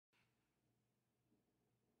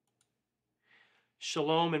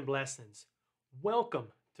Shalom and blessings. Welcome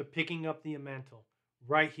to Picking Up The Mantle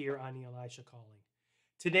right here on the Elisha Calling.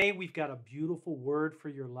 Today we've got a beautiful word for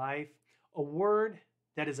your life, a word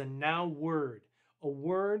that is a now word, a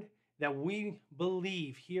word that we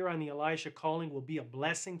believe here on the Elisha Calling will be a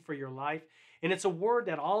blessing for your life, and it's a word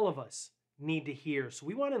that all of us need to hear. So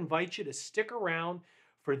we want to invite you to stick around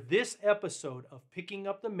for this episode of Picking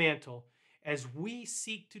Up the Mantle as we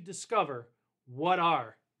seek to discover what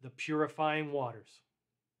are the purifying waters.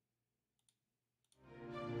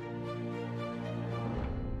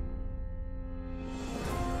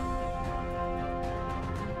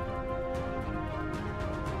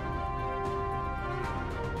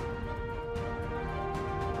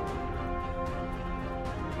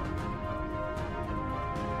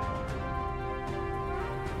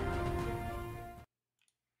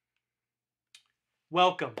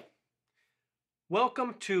 Welcome.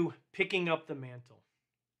 Welcome to Picking Up the Mantle.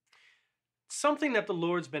 Something that the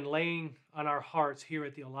Lord's been laying on our hearts here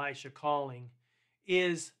at the Elisha Calling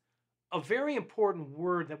is a very important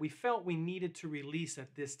word that we felt we needed to release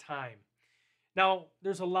at this time. Now,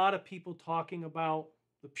 there's a lot of people talking about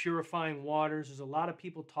the purifying waters. There's a lot of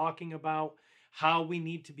people talking about how we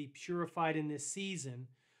need to be purified in this season.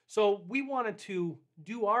 So we wanted to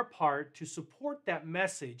do our part to support that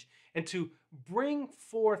message and to bring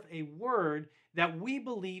forth a word that we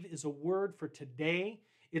believe is a word for today.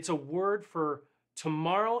 It's a word for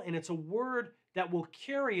tomorrow, and it's a word that will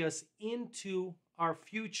carry us into our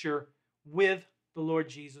future with the Lord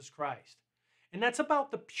Jesus Christ. And that's about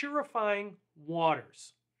the purifying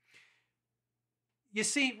waters. You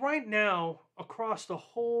see, right now, across the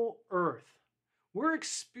whole earth, we're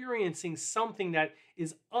experiencing something that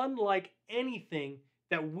is unlike anything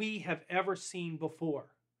that we have ever seen before.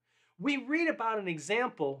 We read about an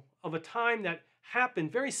example of a time that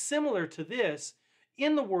happened very similar to this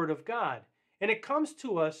in the Word of God, and it comes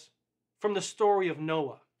to us from the story of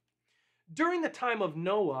Noah. During the time of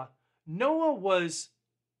Noah, Noah was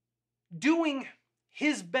doing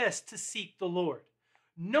his best to seek the Lord.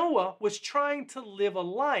 Noah was trying to live a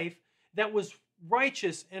life that was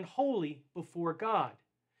righteous and holy before God.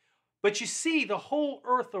 But you see, the whole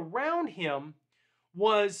earth around him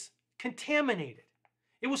was contaminated.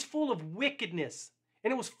 It was full of wickedness,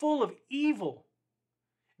 and it was full of evil.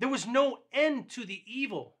 There was no end to the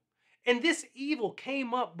evil. And this evil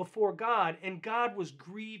came up before God, and God was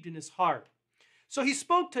grieved in his heart. So he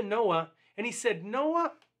spoke to Noah, and he said,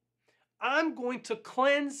 Noah, I'm going to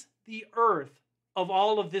cleanse the earth of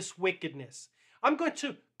all of this wickedness. I'm going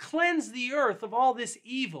to cleanse the earth of all this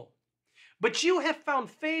evil. But you have found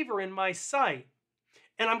favor in my sight,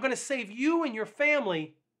 and I'm going to save you and your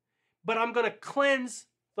family, but I'm going to cleanse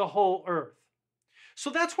the whole earth. So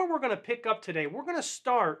that's where we're going to pick up today. We're going to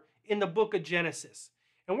start in the book of Genesis,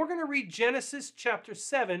 and we're going to read Genesis chapter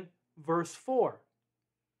 7, verse 4.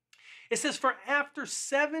 It says, For after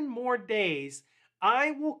 7 more days,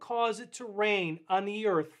 I will cause it to rain on the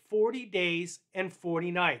earth 40 days and 40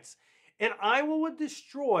 nights. And I will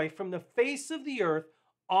destroy from the face of the earth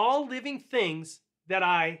all living things that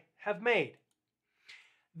I have made.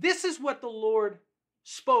 This is what the Lord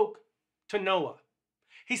spoke to Noah.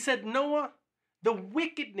 He said, Noah, the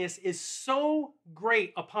wickedness is so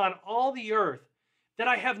great upon all the earth that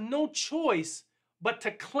I have no choice but to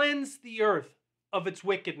cleanse the earth of its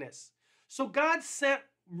wickedness. So God sent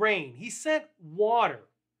rain. He sent water.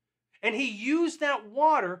 And he used that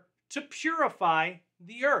water to purify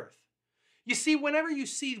the earth. You see, whenever you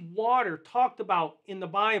see water talked about in the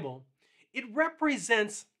Bible, it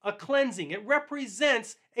represents a cleansing. It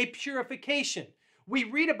represents a purification. We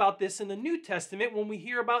read about this in the New Testament when we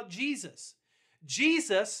hear about Jesus.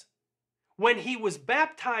 Jesus, when he was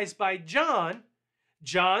baptized by John,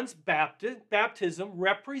 John's baptism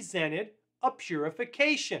represented a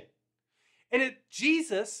purification. And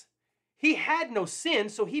Jesus, he had no sin,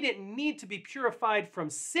 so he didn't need to be purified from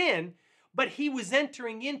sin, but he was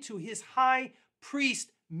entering into his high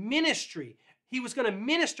priest ministry. He was going to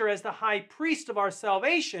minister as the high priest of our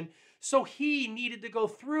salvation, so he needed to go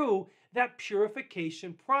through that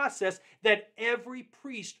purification process that every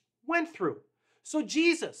priest went through. So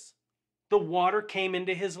Jesus, the water came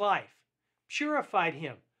into his life, purified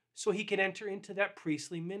him, so he could enter into that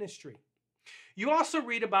priestly ministry. You also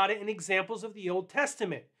read about it in examples of the Old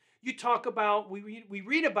Testament. You talk about, we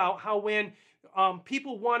read about how when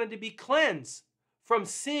people wanted to be cleansed from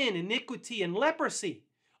sin, iniquity, and leprosy,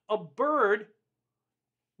 a bird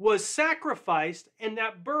was sacrificed, and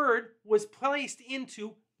that bird was placed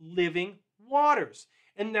into living waters.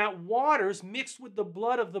 And that waters mixed with the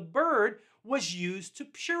blood of the bird was used to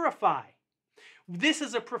purify. This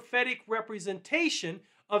is a prophetic representation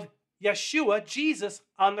of Yeshua, Jesus,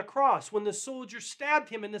 on the cross when the soldier stabbed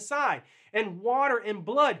him in the side and water and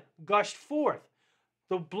blood gushed forth.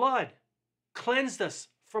 The blood cleansed us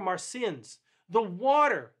from our sins. The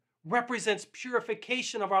water represents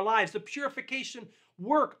purification of our lives, the purification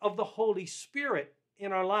work of the Holy Spirit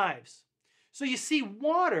in our lives. So you see,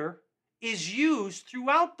 water is used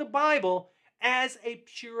throughout the Bible as a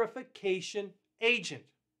purification agent.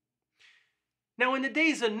 Now, in the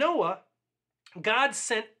days of Noah, God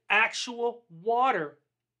sent actual water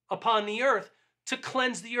upon the earth to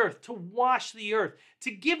cleanse the earth, to wash the earth,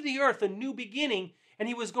 to give the earth a new beginning, and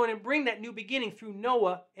he was going to bring that new beginning through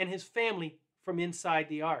Noah and his family from inside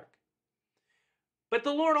the ark. But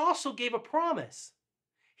the Lord also gave a promise.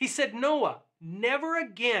 He said, Noah, never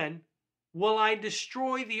again will I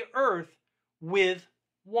destroy the earth with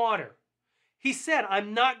water. He said,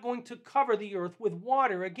 I'm not going to cover the earth with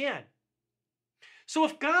water again. So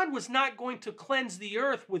if God was not going to cleanse the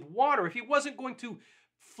earth with water, if he wasn't going to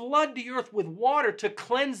flood the earth with water to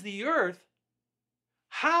cleanse the earth,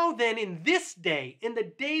 how then in this day, in the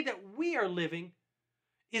day that we are living,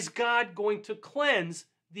 is God going to cleanse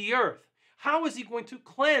the earth? How is he going to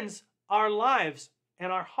cleanse our lives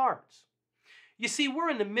and our hearts? You see, we're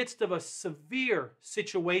in the midst of a severe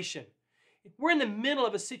situation. We're in the middle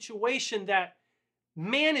of a situation that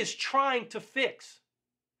man is trying to fix.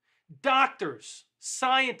 Doctors,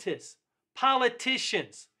 scientists,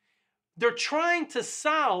 politicians, they're trying to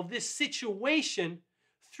solve this situation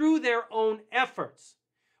through their own efforts.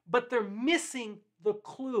 But they're missing the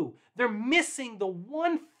clue. They're missing the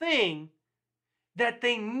one thing that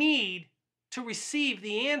they need to receive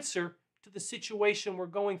the answer to the situation we're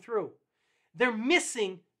going through. They're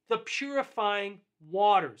missing the purifying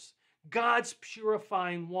waters, God's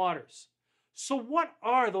purifying waters. So what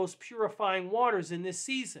are those purifying waters in this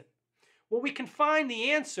season? Well, we can find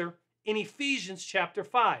the answer in Ephesians chapter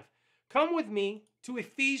 5. Come with me to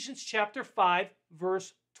Ephesians chapter 5,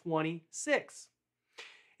 verse 26.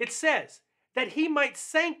 It says that he might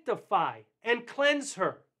sanctify and cleanse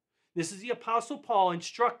her. This is the Apostle Paul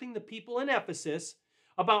instructing the people in Ephesus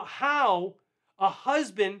about how a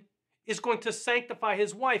husband is going to sanctify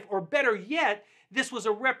his wife, or better yet, this was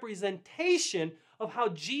a representation of how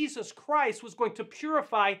Jesus Christ was going to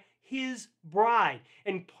purify his bride.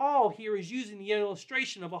 And Paul here is using the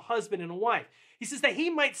illustration of a husband and a wife. He says that he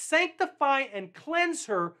might sanctify and cleanse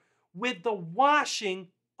her with the washing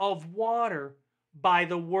of water by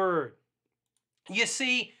the word. You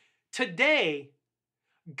see, today,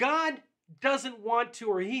 God doesn't want to,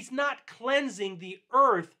 or he's not cleansing the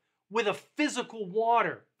earth with a physical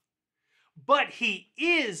water. But he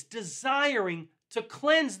is desiring to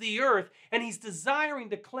cleanse the earth, and he's desiring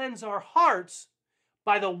to cleanse our hearts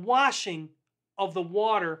by the washing of the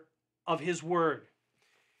water of his word.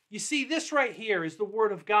 You see, this right here is the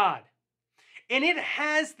word of God, and it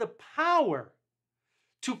has the power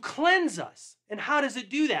to cleanse us. And how does it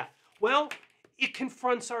do that? Well, it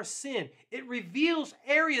confronts our sin. It reveals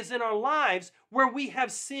areas in our lives where we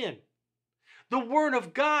have sinned. The word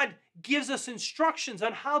of God gives us instructions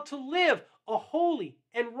on how to live a holy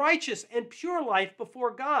and righteous and pure life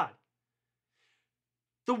before God.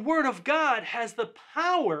 The word of God has the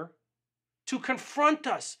power to confront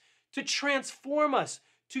us, to transform us,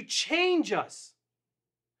 to change us,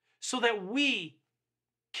 so that we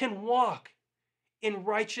can walk in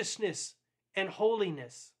righteousness and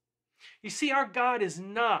holiness. You see, our God is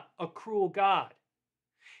not a cruel God.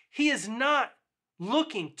 He is not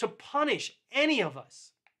looking to punish any of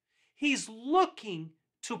us. He's looking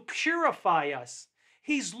to purify us.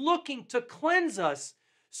 He's looking to cleanse us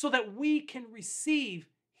so that we can receive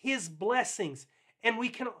his blessings, and we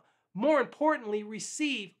can, more importantly,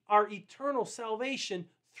 receive our eternal salvation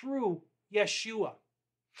through Yeshua.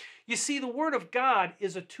 You see, the word of God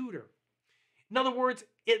is a tutor. In other words,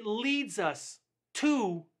 it leads us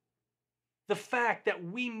to the fact that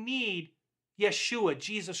we need Yeshua,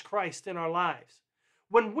 Jesus Christ, in our lives.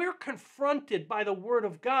 When we're confronted by the word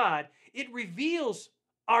of God, it reveals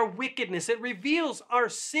our wickedness, it reveals our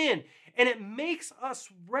sin, and it makes us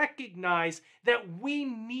recognize that we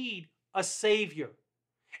need a Savior.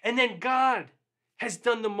 And then God has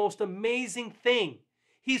done the most amazing thing.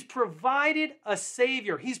 He's provided a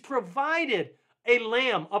Savior. He's provided a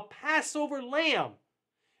lamb, a Passover lamb,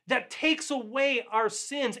 that takes away our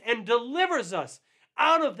sins and delivers us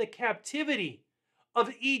out of the captivity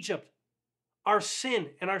of Egypt, our sin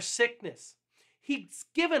and our sickness. He's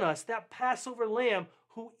given us that Passover lamb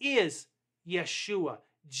who is Yeshua,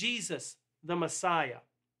 Jesus the Messiah.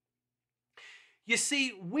 You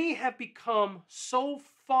see, we have become so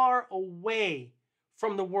far away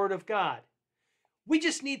from the Word of God. We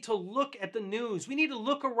just need to look at the news. We need to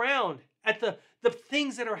look around at the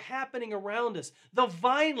things that are happening around us, the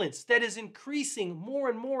violence that is increasing more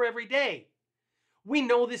and more every day. We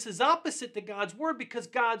know this is opposite to God's word because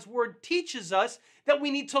God's word teaches us that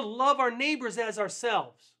we need to love our neighbors as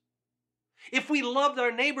ourselves. If we loved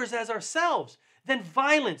our neighbors as ourselves, then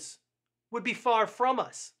violence would be far from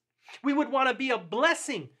us. We would want to be a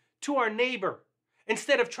blessing to our neighbor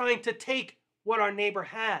instead of trying to take what our neighbor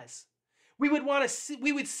has. We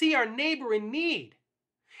would see our neighbor in need,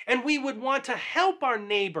 and we would want to help our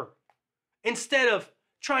neighbor instead of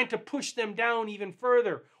trying to push them down even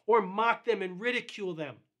further or mock them and ridicule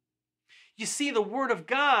them. You see, the Word of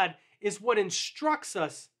God is what instructs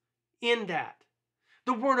us in that.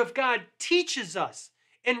 The Word of God teaches us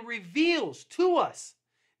and reveals to us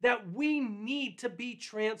that we need to be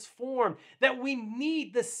transformed, that we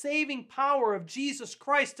need the saving power of Jesus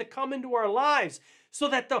Christ to come into our lives so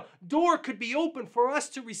that the door could be open for us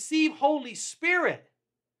to receive Holy Spirit,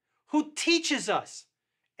 who teaches us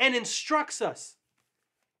and instructs us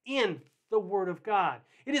in the Word of God.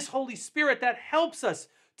 It is Holy Spirit that helps us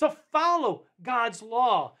to follow God's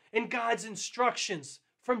law and God's instructions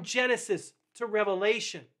from Genesis to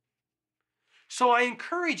Revelation. So I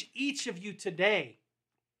encourage each of you today,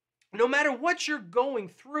 no matter what you're going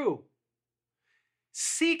through,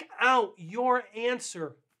 seek out your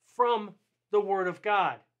answer from the Word of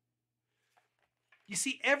God. You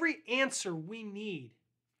see, every answer we need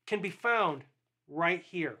can be found right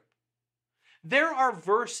here. There are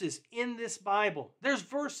verses in this Bible. There's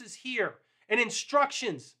verses here and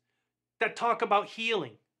instructions that talk about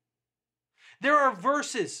healing. There are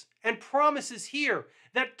verses and promises here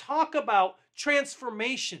that talk about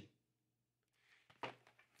transformation.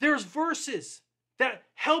 There's verses that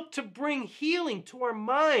help to bring healing to our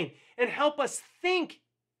mind and help us think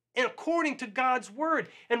according to God's word.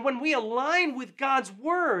 And when we align with God's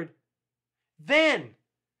word, then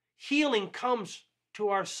healing comes to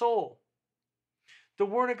our soul. The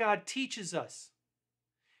Word of God teaches us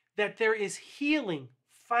that there is healing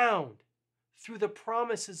found through the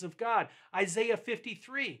promises of God. Isaiah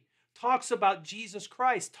 53 talks about Jesus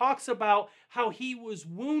Christ, talks about how he was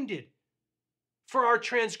wounded for our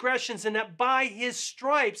transgressions and that by his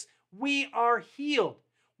stripes we are healed.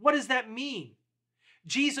 What does that mean?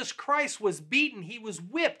 Jesus Christ was beaten, he was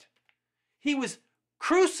whipped, he was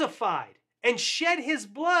crucified and shed his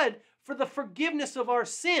blood for the forgiveness of our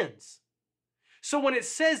sins. So when it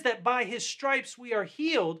says that by his stripes we are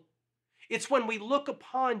healed, it's when we look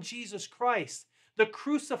upon Jesus Christ, the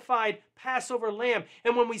crucified Passover lamb,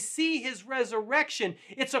 and when we see his resurrection,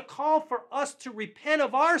 it's a call for us to repent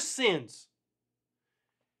of our sins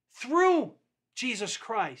through Jesus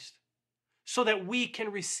Christ so that we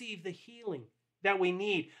can receive the healing that we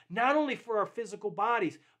need, not only for our physical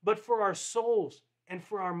bodies, but for our souls and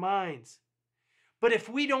for our minds. But if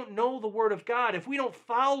we don't know the Word of God, if we don't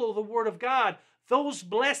follow the Word of God, those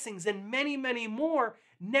blessings and many, many more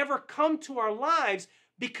never come to our lives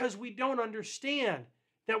because we don't understand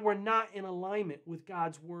that we're not in alignment with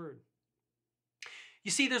God's Word. You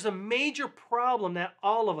see, there's a major problem that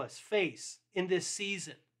all of us face in this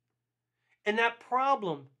season, and that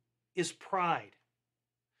problem is pride.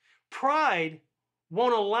 Pride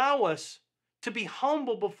won't allow us to be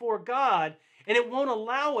humble before God, and it won't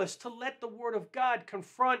allow us to let the Word of God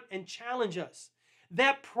confront and challenge us.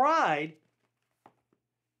 That pride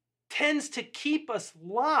tends to keep us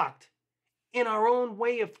locked in our own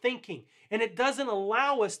way of thinking, and it doesn't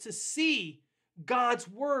allow us to see God's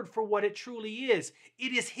Word for what it truly is.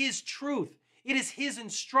 It is His truth. It is His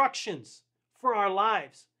instructions for our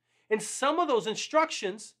lives. And some of those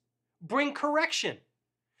instructions bring correction.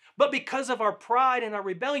 But because of our pride and our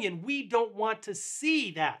rebellion, we don't want to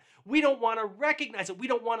see that. We don't want to recognize it. We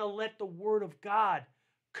don't want to let the Word of God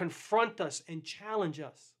confront us and challenge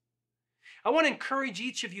us. I want to encourage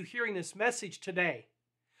each of you hearing this message today.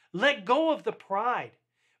 Let go of the pride.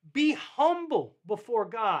 Be humble before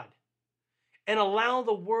God and allow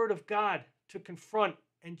the Word of God to confront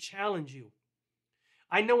and challenge you.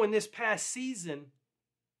 I know in this past season,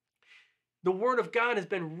 the Word of God has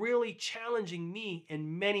been really challenging me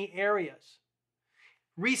in many areas.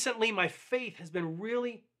 Recently, my faith has been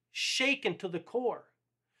really shaken to the core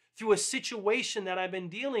through a situation that I've been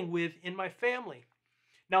dealing with in my family.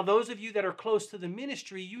 Now, those of you that are close to the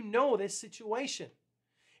ministry, you know this situation.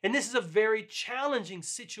 And this is a very challenging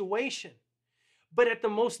situation. But at the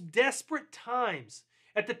most desperate times,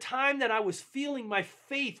 at the time that I was feeling my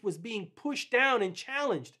faith was being pushed down and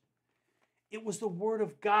challenged, it was the Word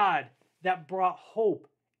of God that brought hope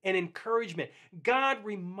and encouragement. God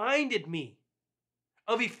reminded me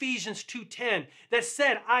of Ephesians 2:10 that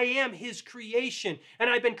said, I am his creation and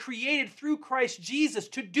I've been created through Christ Jesus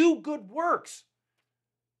to do good works.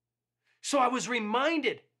 So I was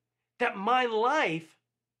reminded that my life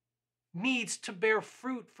needs to bear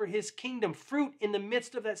fruit for his kingdom, fruit in the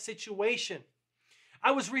midst of that situation.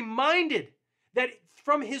 I was reminded that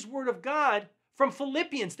from his word of God, from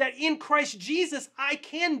Philippians, that in Christ Jesus, I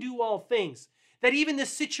can do all things. That even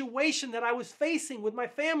this situation that I was facing with my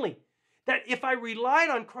family, that if I relied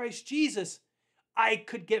on Christ Jesus, I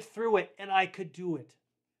could get through it and I could do it.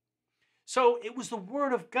 So it was the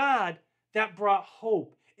word of God that brought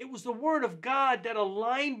hope. It was the word of God that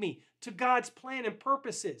aligned me to God's plan and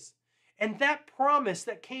purposes. And that promise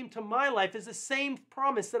that came to my life is the same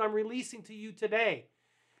promise that I'm releasing to you today.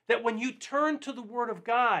 That when you turn to the word of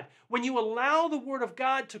God, when you allow the word of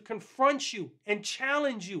God to confront you and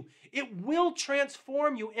challenge you, it will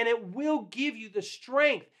transform you and it will give you the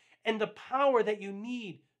strength and the power that you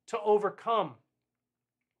need to overcome.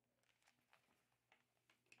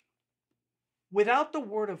 Without the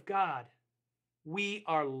word of God, we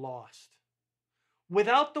are lost.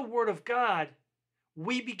 Without the word of God,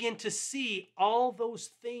 we begin to see all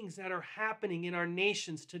those things that are happening in our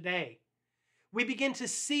nations today. We begin to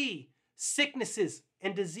see sicknesses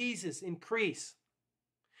and diseases increase.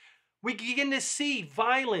 We begin to see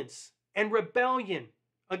violence and rebellion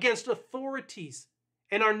against authorities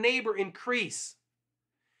and our neighbor increase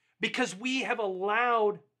because we have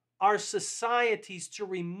allowed our societies to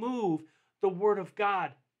remove the word of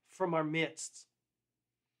God from our midst.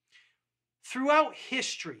 Throughout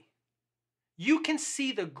history, you can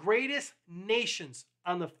see the greatest nations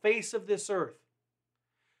on the face of this earth,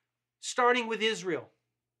 starting with Israel,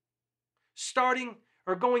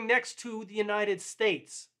 going next to the United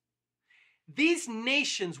States. These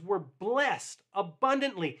nations were blessed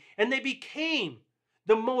abundantly, and they became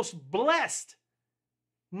the most blessed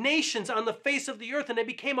nations on the face of the earth, and they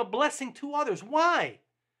became a blessing to others. Why?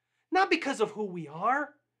 Not because of who we are,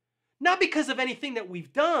 not because of anything that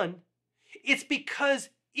we've done. It's because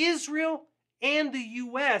Israel and the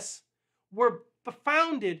U.S. were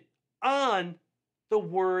founded on the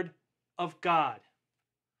Word of God.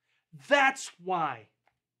 That's why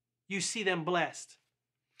you see them blessed.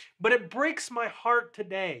 But it breaks my heart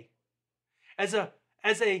today as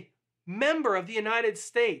a member of the United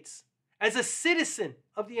States, as a citizen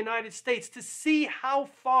of the United States, to see how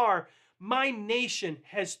far my nation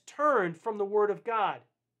has turned from the Word of God.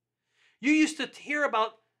 You used to hear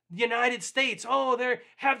about the United States. Oh, they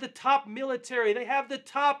have the top military. They have the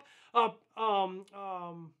top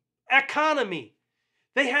economy.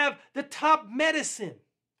 They have the top medicine.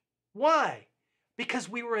 Why? Because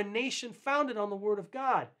we were a nation founded on the Word of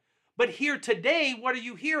God. But here today, what are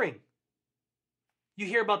you hearing? You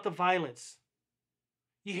hear about the violence.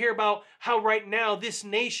 You hear about how right now this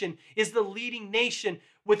nation is the leading nation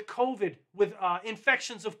with COVID, with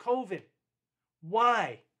infections of COVID.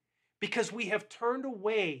 Why? Because we have turned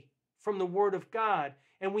away from the Word of God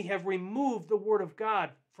and we have removed the Word of God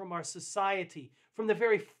from our society, from the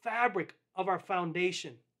very fabric of our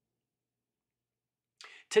foundation.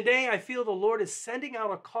 Today, I feel the Lord is sending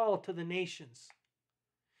out a call to the nations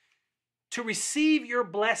to receive your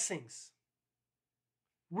blessings.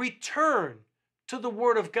 Return to the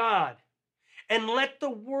Word of God and let the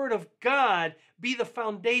Word of God be the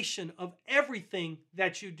foundation of everything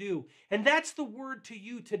that you do. And that's the word to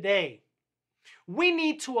you today. We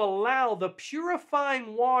need to allow the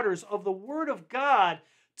purifying waters of the Word of God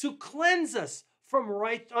to cleanse us from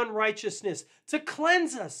unrighteousness, to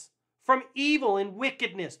cleanse us from evil and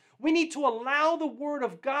wickedness. We need to allow the Word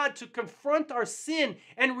of God to confront our sin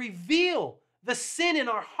and reveal the sin in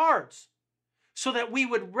our hearts so that we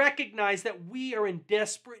would recognize that we are in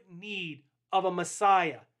desperate need of a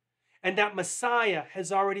Messiah. And that Messiah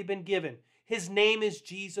has already been given. His name is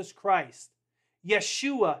Jesus Christ.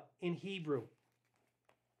 Yeshua in Hebrew.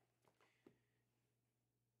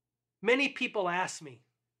 Many people ask me,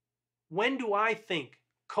 when do I think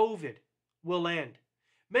COVID will end?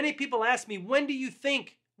 Many people ask me, when do you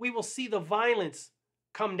think we will see the violence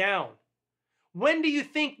come down? When do you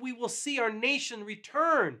think we will see our nation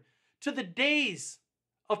return to the days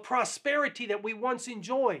of prosperity that we once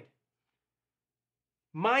enjoyed?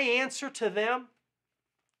 My answer to them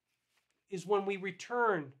is when we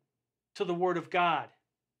return to the Word of God.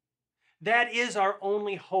 That is our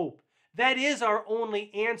only hope. That is our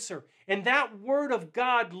only answer. And that Word of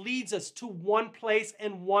God leads us to one place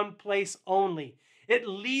and one place only. It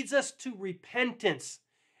leads us to repentance.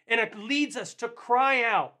 And it leads us to cry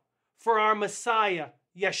out for our Messiah,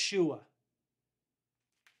 Yeshua.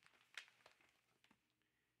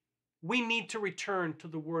 We need to return to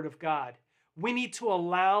the Word of God. We need to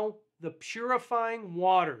allow the purifying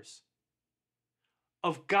waters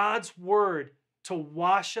of God's word to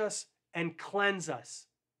wash us and cleanse us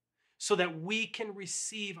so that we can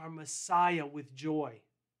receive our Messiah with joy.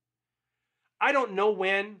 I don't know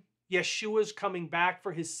when Yeshua's coming back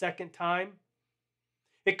for his second time.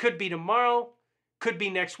 It could be tomorrow, could be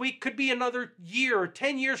next week, could be another year or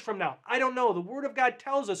 10 years from now. I don't know. The Word of God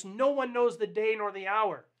tells us no one knows the day nor the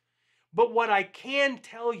hour. But what I can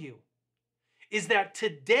tell you is that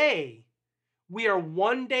today we are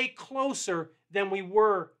one day closer than we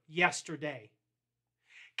were yesterday.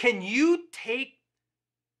 Can you take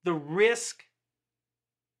the risk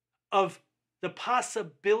of the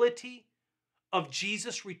possibility of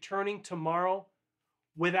Jesus returning tomorrow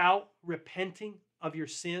without repenting of your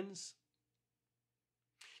sins?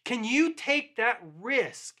 Can you take that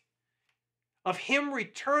risk of him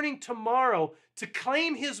returning tomorrow to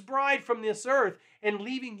claim his bride from this earth and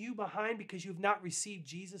leaving you behind because you've not received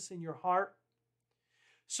Jesus in your heart?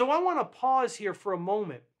 So I want to pause here for a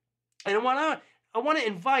moment, and I want to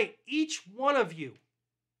invite each one of you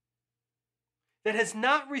that has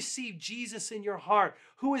not received Jesus in your heart,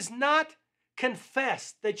 who has not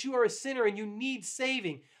confessed that you are a sinner and you need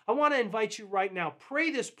saving. I want to invite you right now.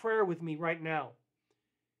 Pray this prayer with me right now.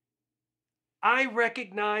 I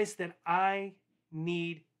recognize that I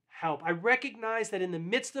need help. I recognize that in the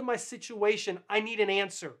midst of my situation, I need an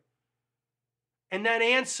answer. And that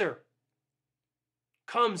answer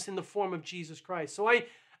comes in the form of Jesus Christ. So I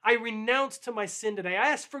renounce to my sin today. I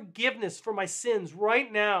ask forgiveness for my sins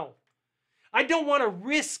right now. I don't want to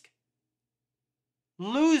risk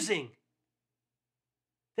losing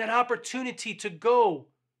that opportunity to go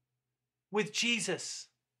with Jesus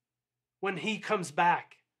when he comes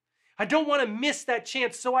back. I don't want to miss that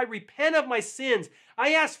chance, so I repent of my sins.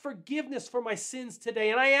 I ask forgiveness for my sins today,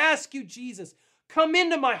 and I ask you, Jesus, come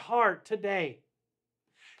into my heart today.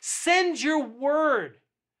 Send your word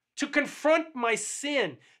to confront my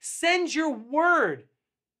sin. Send your word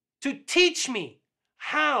to teach me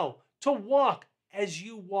how to walk as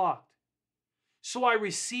you walked. So I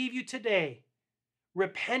receive you today,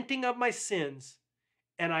 repenting of my sins,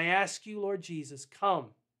 and I ask you, Lord Jesus, come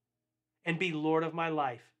and be Lord of my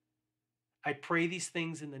life. I pray these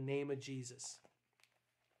things in the name of Jesus.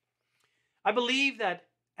 I believe that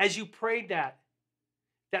as you prayed that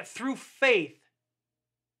through faith,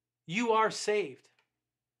 you are saved.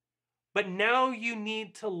 But now you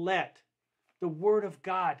need to let the Word of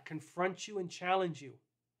God confront you and challenge you.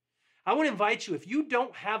 I want to invite you, if you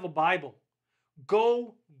don't have a Bible,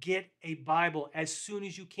 go get a Bible as soon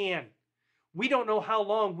as you can. We don't know how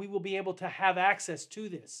long we will be able to have access to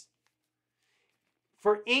this.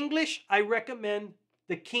 For English, I recommend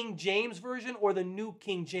the King James Version or the New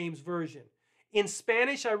King James Version. In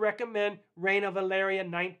Spanish, I recommend Reina Valeria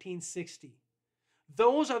 1960.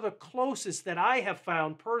 Those are the closest that I have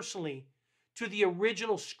found personally to the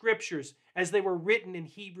original scriptures as they were written in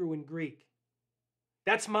Hebrew and Greek.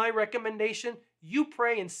 That's my recommendation. You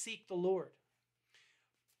pray and seek the Lord.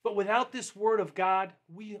 But without this Word of God,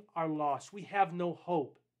 we are lost. We have no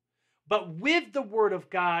hope. But with the Word of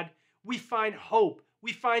God, we find hope.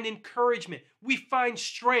 We find encouragement. We find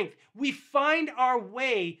strength. We find our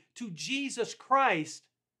way to Jesus Christ,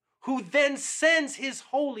 who then sends his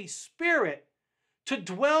Holy Spirit to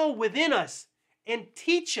dwell within us and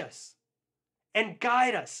teach us and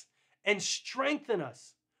guide us and strengthen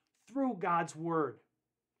us through God's Word.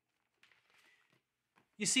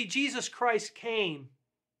 You see, Jesus Christ came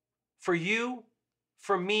for you,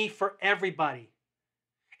 for me, for everybody.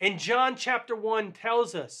 And John chapter 1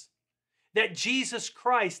 tells us that Jesus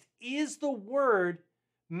Christ is the Word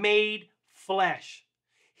made flesh.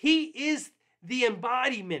 He is the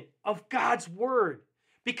embodiment of God's Word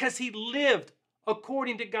because he lived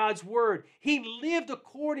according to God's Word. He lived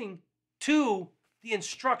according to the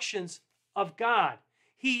instructions of God.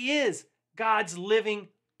 He is God's living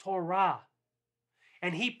Torah.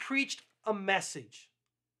 And he preached a message.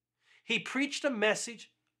 He preached a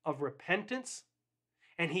message of repentance,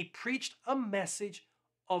 and he preached a message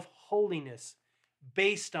of holiness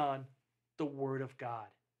based on the Word of God.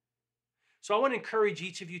 So I want to encourage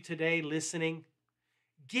each of you today listening,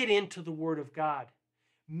 get into the Word of God.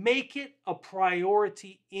 Make it a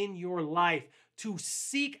priority in your life to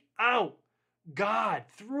seek out God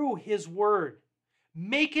through his Word.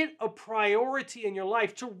 Make it a priority in your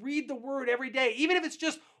life to read the Word every day, even if it's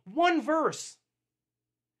just one verse.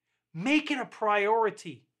 Make it a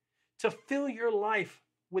priority to fill your life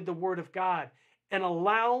with the Word of God and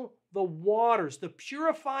allow the waters, the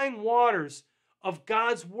purifying waters of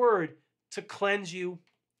God's Word to cleanse you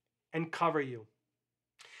and cover you.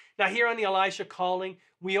 Now, here on the Elisha Calling,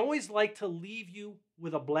 we always like to leave you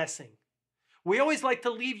with a blessing. We always like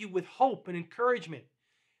to leave you with hope and encouragement.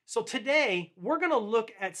 So today, we're going to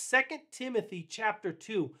look at 2 Timothy chapter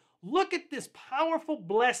 2. Look at this powerful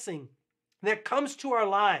blessing that comes to our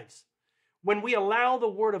lives when we allow the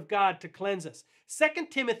Word of God to cleanse us. 2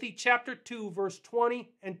 Timothy chapter 2, verse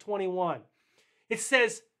 20 and 21. It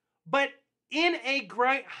says, "But in a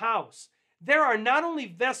great house there are not only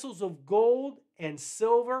vessels of gold and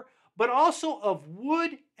silver, but also of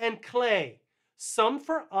wood and clay, some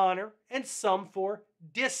for honor and some for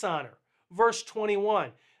dishonor." Verse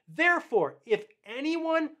 21, "Therefore, if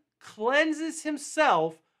anyone cleanses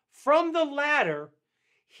himself from the latter,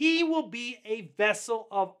 he will be a vessel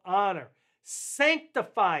of honor,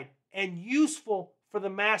 sanctified and useful for the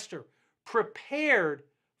master, prepared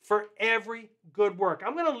for every good work."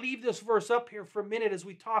 I'm going to leave this verse up here for a minute as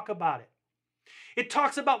we talk about it. It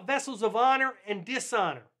talks about vessels of honor and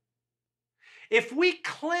dishonor. If we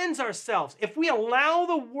cleanse ourselves, if we allow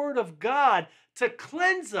the Word of God to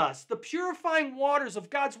cleanse us, the purifying waters of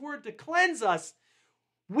God's Word to cleanse us,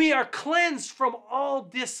 we are cleansed from all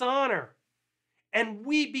dishonor and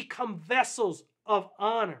we become vessels of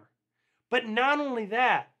honor. But not only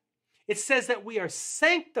that, it says that we are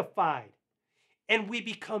sanctified and we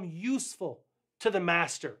become useful to the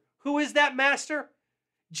Master. Who is that Master?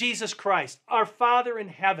 Jesus Christ, our Father in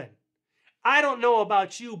heaven. I don't know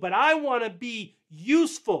about you, but I want to be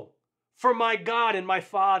useful for my God and my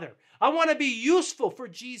Father. I want to be useful for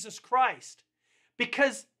Jesus Christ,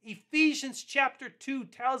 because Ephesians chapter 2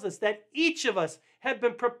 tells us that each of us have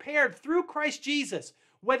been prepared through Christ Jesus,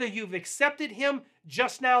 whether you've accepted him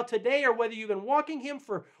just now today or whether you've been walking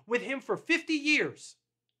with him for 50 years.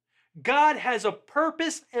 God has a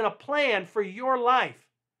purpose and a plan for your life.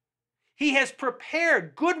 He has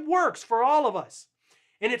prepared good works for all of us.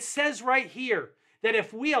 And it says right here that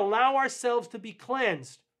if we allow ourselves to be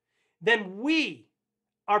cleansed, then we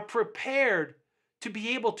are prepared to be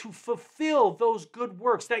able to fulfill those good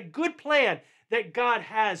works, that good plan that God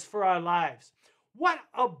has for our lives. What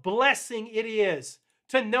a blessing it is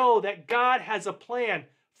to know that God has a plan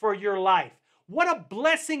for your life. What a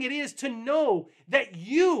blessing it is to know that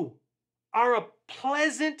you are a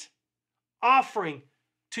pleasant offering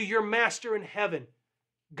to your Master in heaven,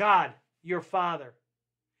 God, your Father.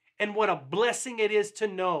 And what a blessing it is to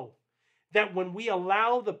know that when we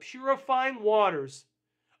allow the purifying waters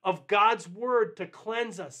of God's Word to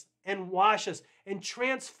cleanse us and wash us and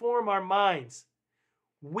transform our minds,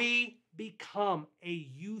 we become a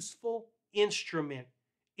useful instrument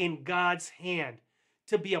in God's hand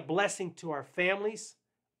to be a blessing to our families,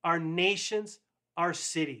 our nations, our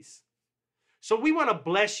cities. So we want to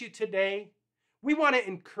bless you today. We want to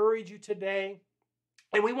encourage you today.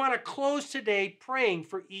 And we want to close today praying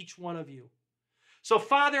for each one of you. So,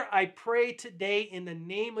 Father, I pray today in the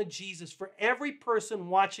name of Jesus for every person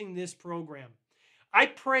watching this program. I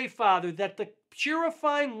pray, Father, that the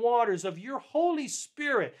purifying waters of your Holy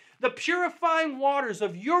Spirit, the purifying waters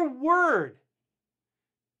of your Word,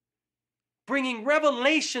 bringing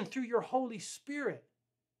revelation through your Holy Spirit,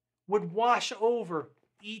 would wash over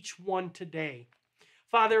each one today.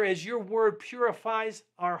 Father, as your Word purifies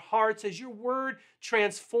our hearts, as your Word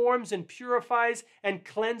transforms and purifies and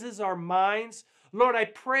cleanses our minds, Lord, I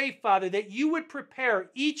pray, Father, that you would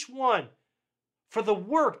prepare each one for the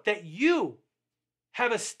work that you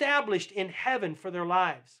have established in heaven for their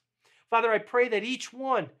lives. Father, I pray that each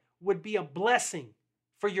one would be a blessing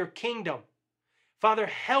for your kingdom. Father,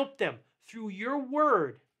 help them through your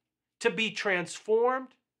Word to be transformed,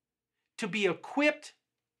 to be equipped,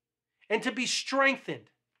 and to be strengthened,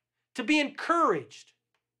 to be encouraged.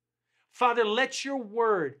 Father, let your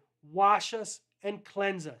Word wash us and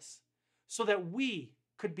cleanse us so that we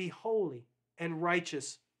could be holy and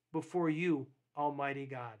righteous before you, Almighty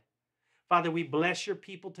God. Father, we bless your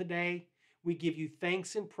people today. We give you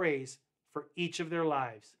thanks and praise for each of their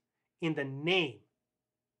lives. In the name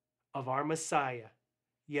of our Messiah,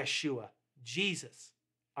 Yeshua, Jesus,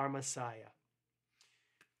 our Messiah.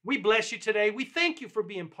 We bless you today. We thank you for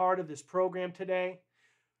being part of this program today.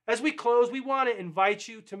 As we close, we want to invite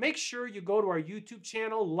you to make sure you go to our YouTube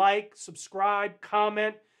channel, like, subscribe,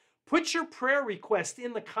 comment. Put your prayer request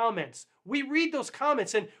in the comments. We read those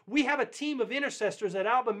comments, and we have a team of intercessors at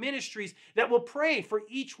Alba Ministries that will pray for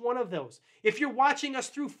each one of those. If you're watching us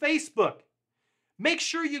through Facebook, make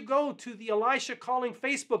sure you go to the Elisha Calling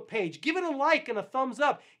Facebook page. Give it a like and a thumbs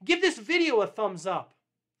up. Give this video a thumbs up.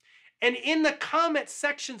 And in the comment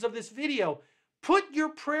sections of this video, put your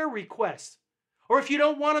prayer requests. Or if you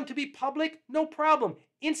don't want them to be public, no problem.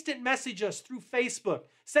 Instant message us through Facebook.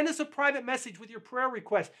 Send us a private message with your prayer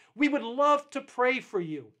request. We would love to pray for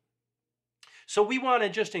you. So we want to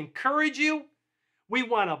just encourage you. We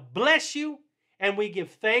want to bless you. And we give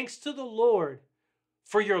thanks to the Lord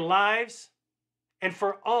for your lives and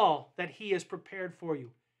for all that he has prepared for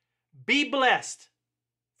you. Be blessed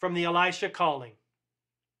from the Elisha Calling.